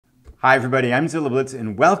Hi everybody, I'm Zilla Blitz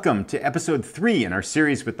and welcome to episode 3 in our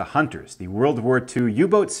series with the Hunters, the World War II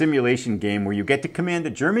U-boat simulation game where you get to command a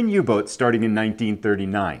German U-boat starting in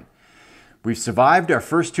 1939. We've survived our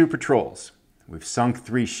first 2 patrols. We've sunk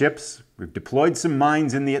 3 ships. We've deployed some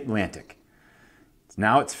mines in the Atlantic.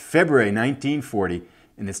 Now it's February 1940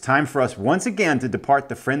 and it's time for us once again to depart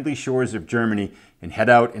the friendly shores of Germany and head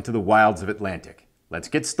out into the wilds of Atlantic. Let's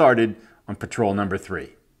get started on patrol number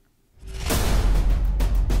 3.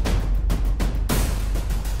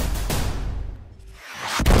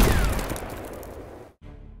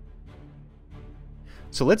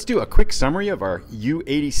 So let's do a quick summary of our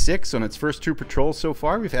U-86 on its first 2 patrols so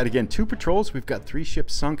far. We've had, again, 2 patrols. We've got 3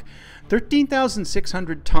 ships sunk,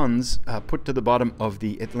 13,600 tons put to the bottom of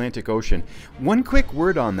the Atlantic Ocean. One quick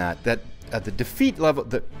word on that the defeat level,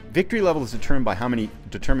 the victory level is determined by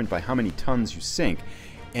how many tons you sink.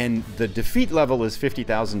 And the defeat level is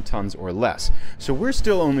 50,000 tons or less. So we're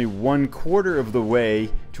still only 1/4 of the way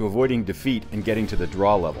to avoiding defeat and getting to the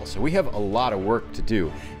draw level. So we have a lot of work to do.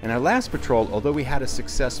 And our last patrol, although we had a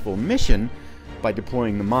successful mission by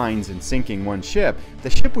deploying the mines and sinking 1 ship, the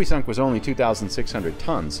ship we sunk was only 2,600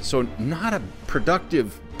 tons. So not a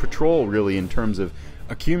productive patrol really in terms of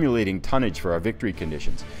accumulating tonnage for our victory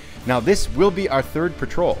conditions. Now this will be our 3rd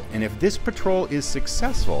patrol, and if this patrol is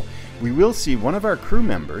successful, we will see one of our crew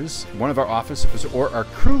members, one of our officers, or our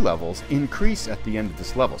crew levels increase at the end of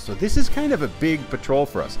this level. So this is kind of a big patrol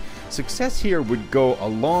for us. Success here would go a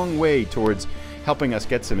long way towards helping us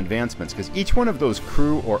get some advancements, because each one of those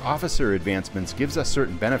crew or officer advancements gives us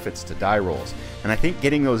certain benefits to die rolls. And I think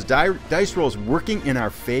getting those dice rolls working in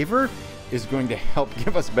our favor is going to help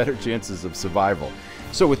give us better chances of survival.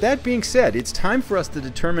 So with that being said, it's time for us to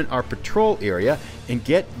determine our patrol area and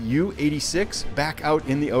get U-86 back out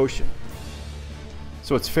in the ocean.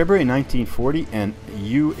 So it's February 1940 and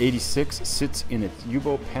U-86 sits in its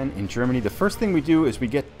U-boat pen in Germany. The first thing we do is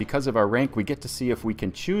because of our rank, we get to see if we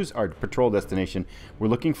can choose our patrol destination. We're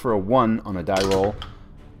looking for a 1 on a die roll,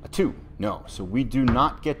 a 2. No, so we do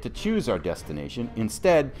not get to choose our destination.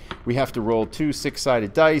 Instead, we have to roll 2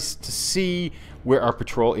 6-sided dice to see where our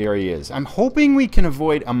patrol area is. I'm hoping we can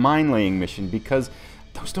avoid a mine-laying mission because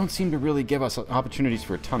those don't seem to really give us opportunities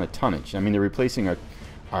for a ton of tonnage. I mean, they're replacing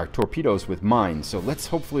our torpedoes with mines, so let's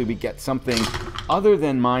hopefully we get something other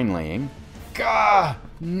than mine-laying. Gah!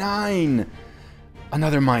 9!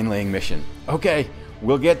 Another mine-laying mission. Okay,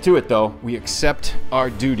 we'll get to it though. We accept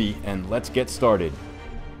our duty and let's get started.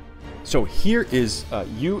 So here is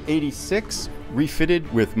U-86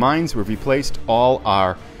 refitted with mines. We've replaced all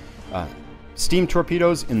our steam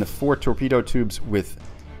torpedoes in the 4 torpedo tubes with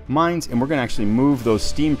mines, and we're going to actually move those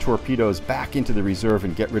steam torpedoes back into the reserve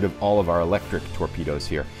and get rid of all of our electric torpedoes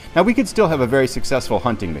here. Now we could still have a very successful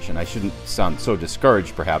hunting mission. I shouldn't sound so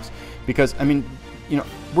discouraged perhaps, because I mean, you know,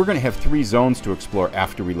 we're going to have 3 zones to explore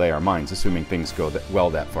after we lay our mines, assuming things go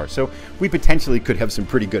that far. So we potentially could have some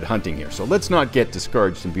pretty good hunting here. So let's not get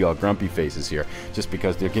discouraged and be all grumpy faces here just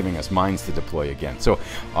because they're giving us mines to deploy again. So,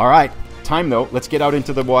 all right, time though. Let's get out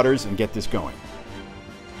into the waters and get this going.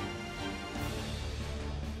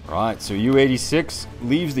 All right, so U-86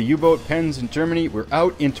 leaves the U-boat pens in Germany. We're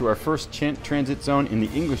out into our first transit zone in the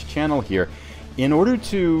English Channel here. In order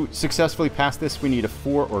to successfully pass this, we need a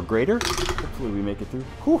 4 or greater. Hopefully we make it through.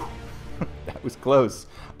 Whew. That was close.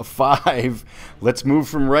 A 5. Let's move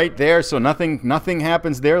from right there. So nothing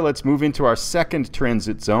happens there. Let's move into our 2nd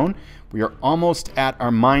transit zone. We are almost at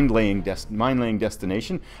our mine-laying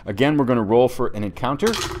destination. Again, we're going to roll for an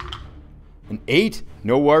encounter. An 8.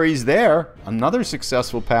 No worries there. Another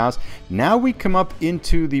successful pass. Now we come up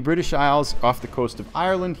into the British Isles off the coast of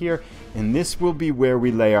Ireland here, and this will be where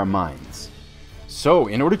we lay our mines. So,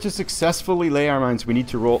 in order to successfully lay our mines, we need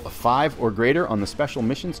to roll a 5 or greater on the special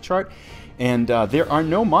missions chart. And there are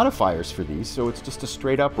no modifiers for these, so it's just a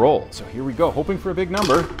straight up roll. So here we go, hoping for a big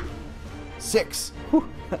number. 6. Whew,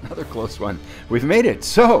 another close one. We've made it.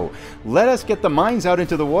 So, let us get the mines out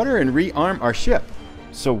into the water and rearm our ship.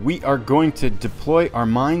 So we are going to deploy our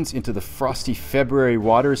mines into the frosty February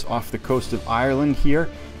waters off the coast of Ireland here.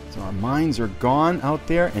 So our mines are gone out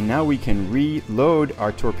there, and now we can reload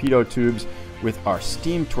our torpedo tubes with our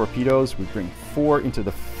steam torpedoes. We bring 4 into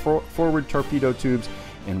the forward torpedo tubes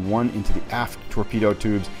and 1 into the aft torpedo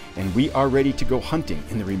tubes, and we are ready to go hunting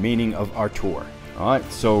in the remaining of our tour. All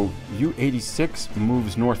right, so U-86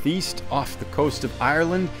 moves northeast off the coast of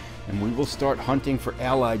Ireland, and we will start hunting for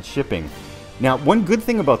Allied shipping. Now, one good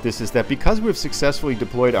thing about this is that because we've successfully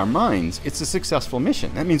deployed our mines, it's a successful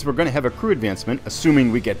mission. That means we're going to have a crew advancement,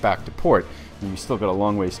 assuming we get back to port. And we still got a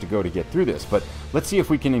long ways to go to get through this, but let's see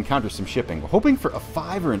if we can encounter some shipping. We're hoping for a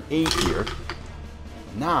 5 or an 8 here.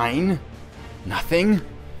 9. Nothing.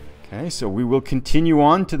 Okay, so we will continue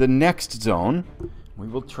on to the next zone. We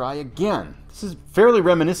will try again. This is fairly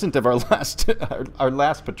reminiscent of our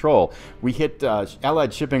last patrol. We hit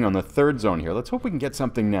Allied shipping on the 3rd zone here. Let's hope we can get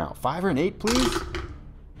something now. 5 or an 8, please?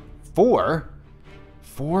 4?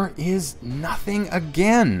 4 is nothing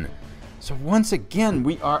again. So once again,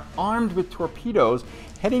 we are armed with torpedoes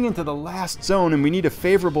heading into the last zone, and we need a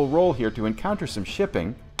favorable roll here to encounter some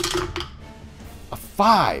shipping. A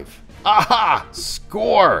 5. Aha!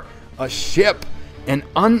 Score! A ship. An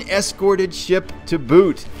unescorted ship to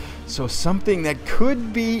boot. So something that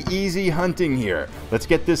could be easy hunting here. Let's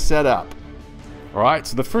get this set up. All right,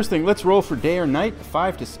 so the first thing, let's roll for day or night.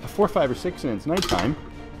 4, 5, or 6, and it's nighttime.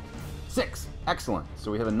 6. Excellent. So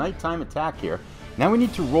we have a nighttime attack here. Now we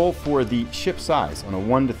need to roll for the ship size. On a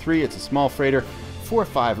 1 to 3, it's a small freighter. 4,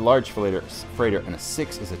 5, large freighter, and a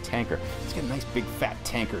 6 is a tanker. Let's get a nice big fat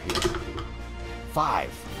tanker here.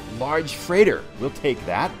 5, large freighter. We'll take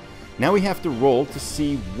that. Now we have to roll to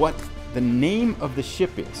see what the name of the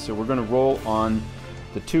ship is. So we're going to roll on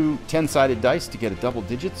the 2 10-sided dice to get a double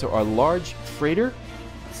digit. So our large freighter,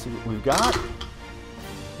 let's see what we've got.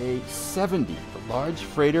 A 70. The large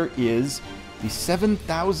freighter is the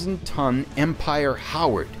 7,000-ton Empire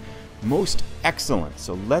Howard. Most excellent.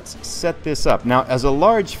 So let's set this up. Now, as a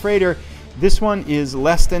large freighter, this one is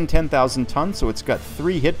less than 10,000 tons, so it's got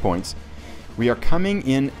 3 hit points. We are coming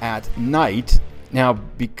in at night. Now,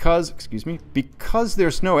 because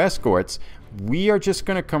there's no escorts, we are just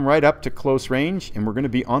going to come right up to close range, and we're going to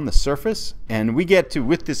be on the surface, and we get to,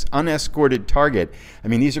 with this unescorted target, I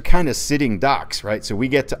mean, these are kind of sitting docks, right? So we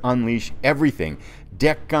get to unleash everything.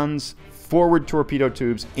 Deck guns, forward torpedo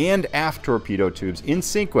tubes, and aft torpedo tubes in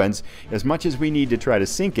sequence as much as we need to try to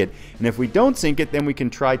sink it. And if we don't sink it, then we can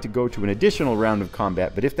try to go to an additional round of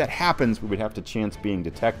combat. But if that happens, we would have to chance being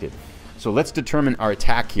detected. So let's determine our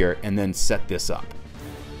attack here and then set this up.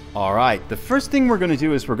 All right, the first thing we're going to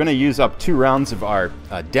do is we're going to use up 2 rounds of our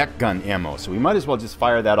deck gun ammo. So we might as well just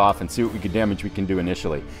fire that off and see what damage we can do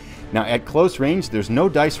initially. Now at close range, there's no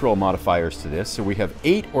dice roll modifiers to this. So we have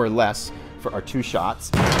 8 or less for our 2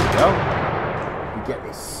 shots. There we go. We get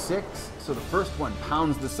a 6. So the first one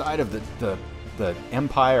pounds the side of the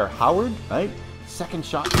Empire Howard, right? Second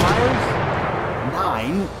shot fires.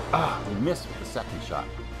 9. We missed with the second shot.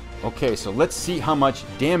 Okay, so let's see how much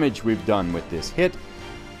damage we've done with this hit.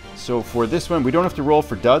 So for this one, we don't have to roll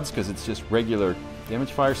for duds because it's just regular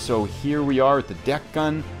damage fire. So here we are at the deck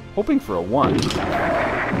gun, hoping for a 1. 4.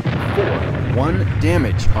 1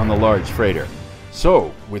 damage on the large freighter.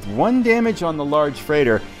 So with 1 damage on the large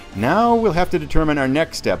freighter, now we'll have to determine our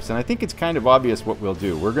next steps. And I think it's kind of obvious what we'll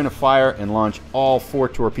do. We're going to fire and launch all 4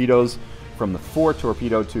 torpedoes from the 4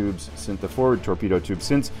 torpedo tubes, the forward torpedo tubes,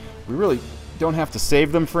 since we really don't have to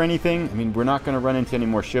save them for anything. I mean, we're not going to run into any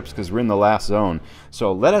more ships because we're in the last zone.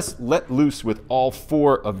 So let us let loose with all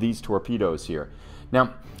 4 of these torpedoes here.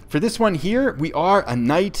 Now, for this one here, we are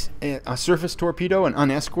a surface torpedo, an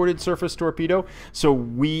unescorted surface torpedo. So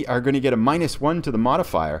we are going to get a -1 to the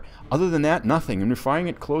modifier. Other than that, nothing. And we're firing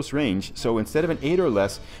at close range. So instead of an 8 or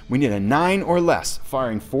less, we need a 9 or less,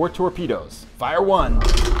 firing 4 torpedoes. Fire 1.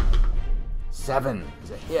 7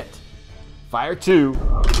 is a hit. Fire 2.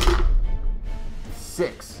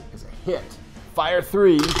 6 is a hit. Fire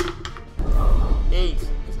 3. 8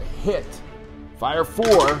 is a hit. Fire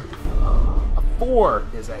 4. A 4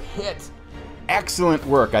 is a hit. Excellent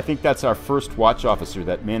work. I think that's our first watch officer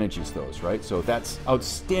that manages those, right? So that's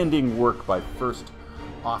outstanding work by First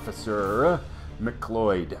Officer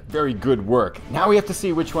McLeod. Very good work. Now we have to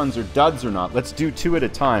see which ones are duds or not. Let's do 2 at a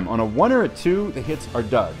time. On a 1 or a 2, the hits are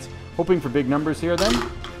duds. Hoping for big numbers here then.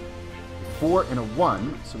 4 and a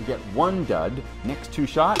 1, so we get 1 dud. Next 2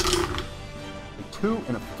 shots, a 2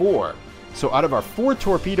 and a 4. So out of our 4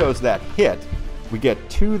 torpedoes that hit, we get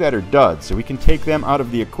 2 that are duds, so we can take them out of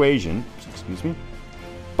the equation. Excuse me.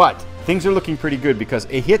 But things are looking pretty good because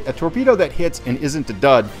a torpedo that hits and isn't a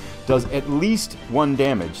dud does at least 1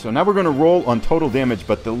 damage. So now we're going to roll on total damage,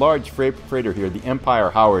 but the large freighter here, the Empire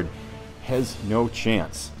Howard, has no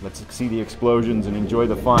chance. Let's see the explosions and enjoy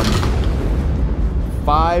the fun.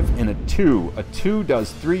 5 and a 2. A 2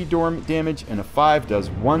 does 3 damage and a 5 does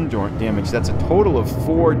 1 damage. That's a total of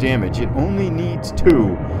 4 damage. It only needs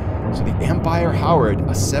 2. So the Empire Howard,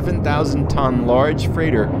 a 7,000-ton large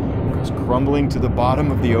freighter, goes crumbling to the bottom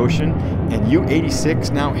of the ocean, and U-86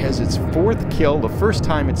 now has its 4th kill, the first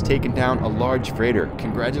time it's taken down a large freighter.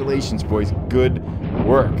 Congratulations, boys. Good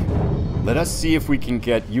work. Let us see if we can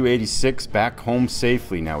get U-86 back home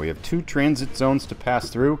safely. Now we have 2 transit zones to pass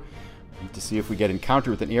through. To see if we get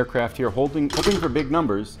encounter with an aircraft here, hoping for big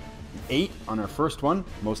numbers. 8 on our first one,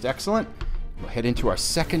 most excellent. We'll head into our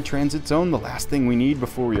second transit zone, the last thing we need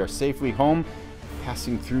before we are safely home,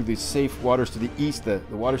 passing through the safe waters to the east, the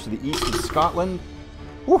waters to the east of Scotland.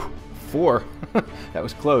 Whew, 4. That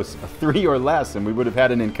was close. A 3 or less, and we would have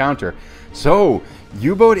had an encounter. So,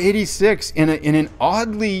 U-Boat 86 in a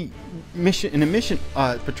mission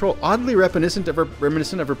patrol oddly reminiscent of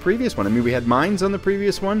our previous one. I mean, we had mines on the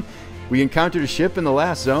previous one. We encountered a ship in the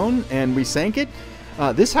last zone, and we sank it.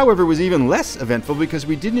 This, however, was even less eventful because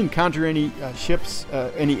we didn't encounter any ships,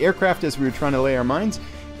 any aircraft as we were trying to lay our mines,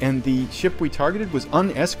 and the ship we targeted was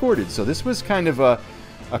unescorted. So this was kind of a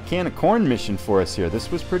can of corn mission for us here. This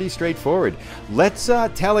was pretty straightforward. Let's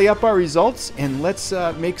tally up our results, and let's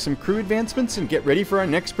make some crew advancements and get ready for our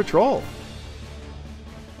next patrol.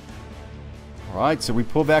 All right, so we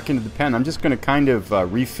pull back into the pen. I'm just going to kind of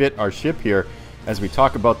refit our ship here as we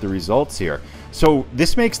talk about the results here. So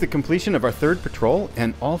this makes the completion of our third patrol,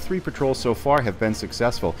 and all 3 patrols so far have been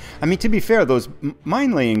successful. I mean, to be fair, those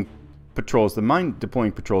mine-laying patrols, the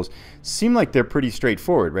mine-deploying patrols, seem like they're pretty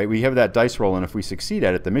straightforward, right? We have that dice roll, and if we succeed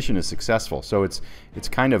at it, the mission is successful. So it's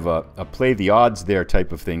kind of a play the odds there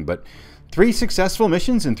type of thing. But 3 successful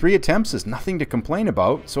missions in 3 attempts is nothing to complain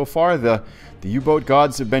about. So far, the U-boat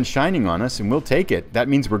gods have been shining on us, and we'll take it. That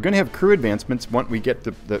means we're going to have crew advancements once we get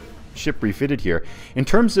the ship refitted here. In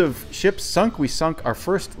terms of ships sunk, we sunk our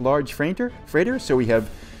first large freighter. So we have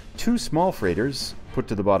 2 small freighters put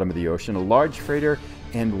to the bottom of the ocean, a large freighter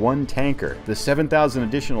and 1 tanker. The 7,000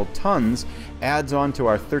 additional tons adds on to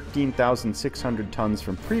our 13,600 tons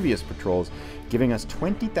from previous patrols, giving us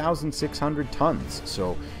 20,600 tons.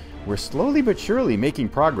 So we're slowly but surely making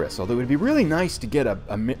progress, although it would be really nice to get a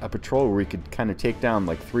patrol where we could kind of take down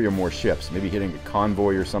like 3 or more ships, maybe hitting a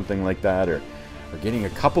convoy or something like that, or getting a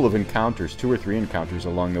couple of encounters, 2 or 3 encounters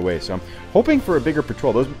along the way. So I'm hoping for a bigger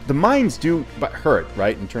patrol. The mines do hurt,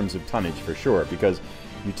 right, in terms of tonnage for sure, because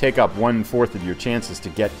you take up 1/4 of your chances to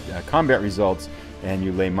get combat results and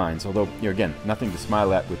you lay mines. Although, you know, again, nothing to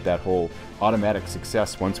smile at with that whole automatic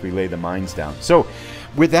success once we lay the mines down. So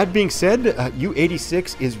with that being said,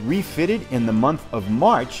 U-86 is refitted in the month of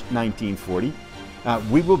March 1940.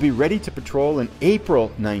 We will be ready to patrol in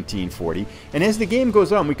April 1940, and as the game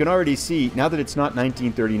goes on, we can already see, now that it's not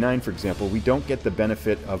 1939, for example, we don't get the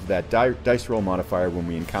benefit of that dice roll modifier when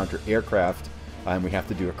we encounter aircraft and we have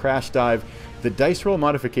to do a crash dive. The dice roll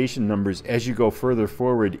modification numbers, as you go further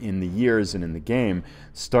forward in the years and in the game,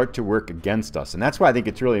 start to work against us, and that's why I think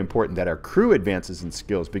it's really important that our crew advances in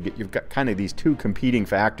skills, because you've got kind of these 2 competing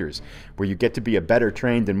factors, where you get to be a better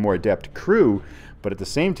trained and more adept crew, but at the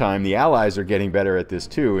same time, the allies are getting better at this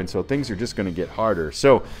too, and so things are just going to get harder.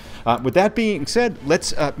 So with that being said,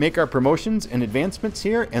 let's make our promotions and advancements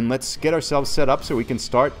here, and let's get ourselves set up so we can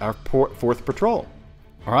start our 4th patrol.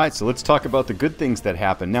 All right, so let's talk about the good things that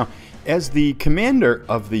happen. Now, as the commander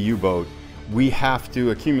of the U-boat, we have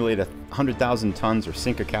to accumulate 100,000 tons or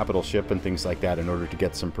sink a capital ship and things like that in order to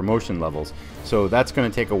get some promotion levels. So that's going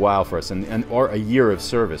to take a while for us, or a year of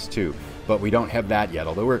service too. But we don't have that yet,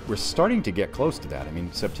 although we're starting to get close to that. I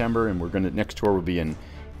mean, September, and next tour will be in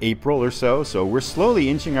April or so. So we're slowly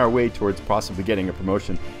inching our way towards possibly getting a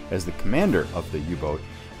promotion as the commander of the U-boat.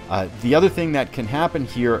 The other thing that can happen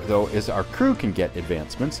here, though, is our crew can get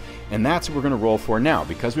advancements, and that's what we're going to roll for now.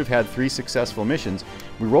 Because we've had 3 successful missions,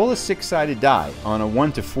 we roll a 6-sided die. On a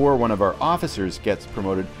 1 to 4, one of our officers gets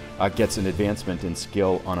promoted, gets an advancement in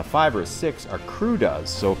skill. On a 5 or a 6, our crew does.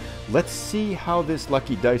 So let's see how this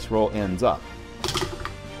lucky dice roll ends up.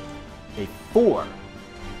 A 4.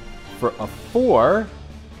 For a 4,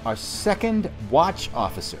 our second watch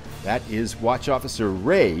officer, that is Watch Officer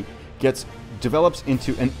Ray, develops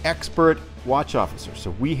into an expert watch officer.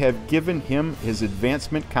 So we have given him his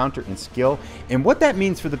advancement counter in skill. And what that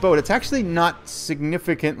means for the boat, it's actually not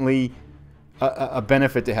significantly a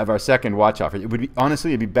benefit to have our second watch officer. It would be,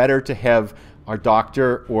 honestly, it'd be better to have our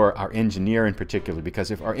doctor or our engineer in particular,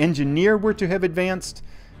 because if our engineer were to have advanced,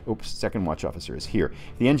 oops, second watch officer is here.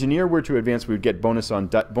 If the engineer were to advance, we would get bonus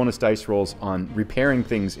dice rolls on repairing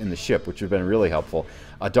things in the ship, which would have been really helpful.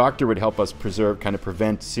 A doctor would help us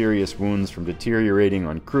prevent serious wounds from deteriorating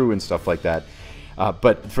on crew and stuff like that.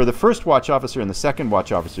 But for the first watch officer and the second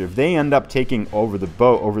watch officer, if they end up taking over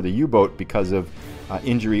the U-boat because of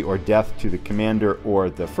injury or death to the commander or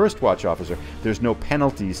the first watch officer, there's no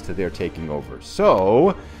penalties to their taking over.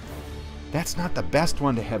 So that's not the best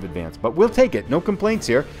one to have advanced, but we'll take it. No complaints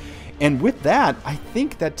here. And with that, I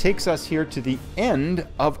think that takes us here to the end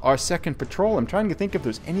of our second patrol. I'm trying to think if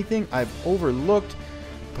there's anything I've overlooked,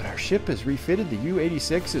 but our ship is refitted. The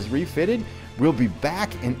U-86 is refitted. We'll be back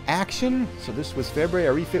in action. So this was February,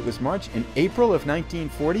 our refit was March, in April of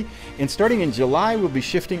 1940. And starting in July, we'll be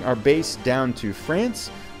shifting our base down to France.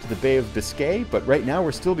 to the Bay of Biscay, but right now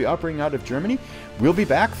we'll still be operating out of Germany. We'll be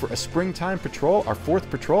back for a springtime patrol, our 4th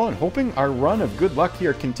patrol, and hoping our run of good luck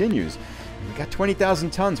here continues. We got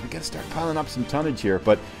 20,000 tons. We got to start piling up some tonnage here,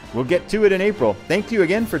 but we'll get to it in April. Thank you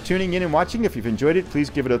again for tuning in and watching. If you've enjoyed it, please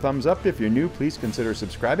give it a thumbs up. If you're new, please consider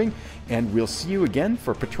subscribing, and we'll see you again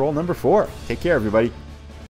for patrol number 4. Take care, everybody.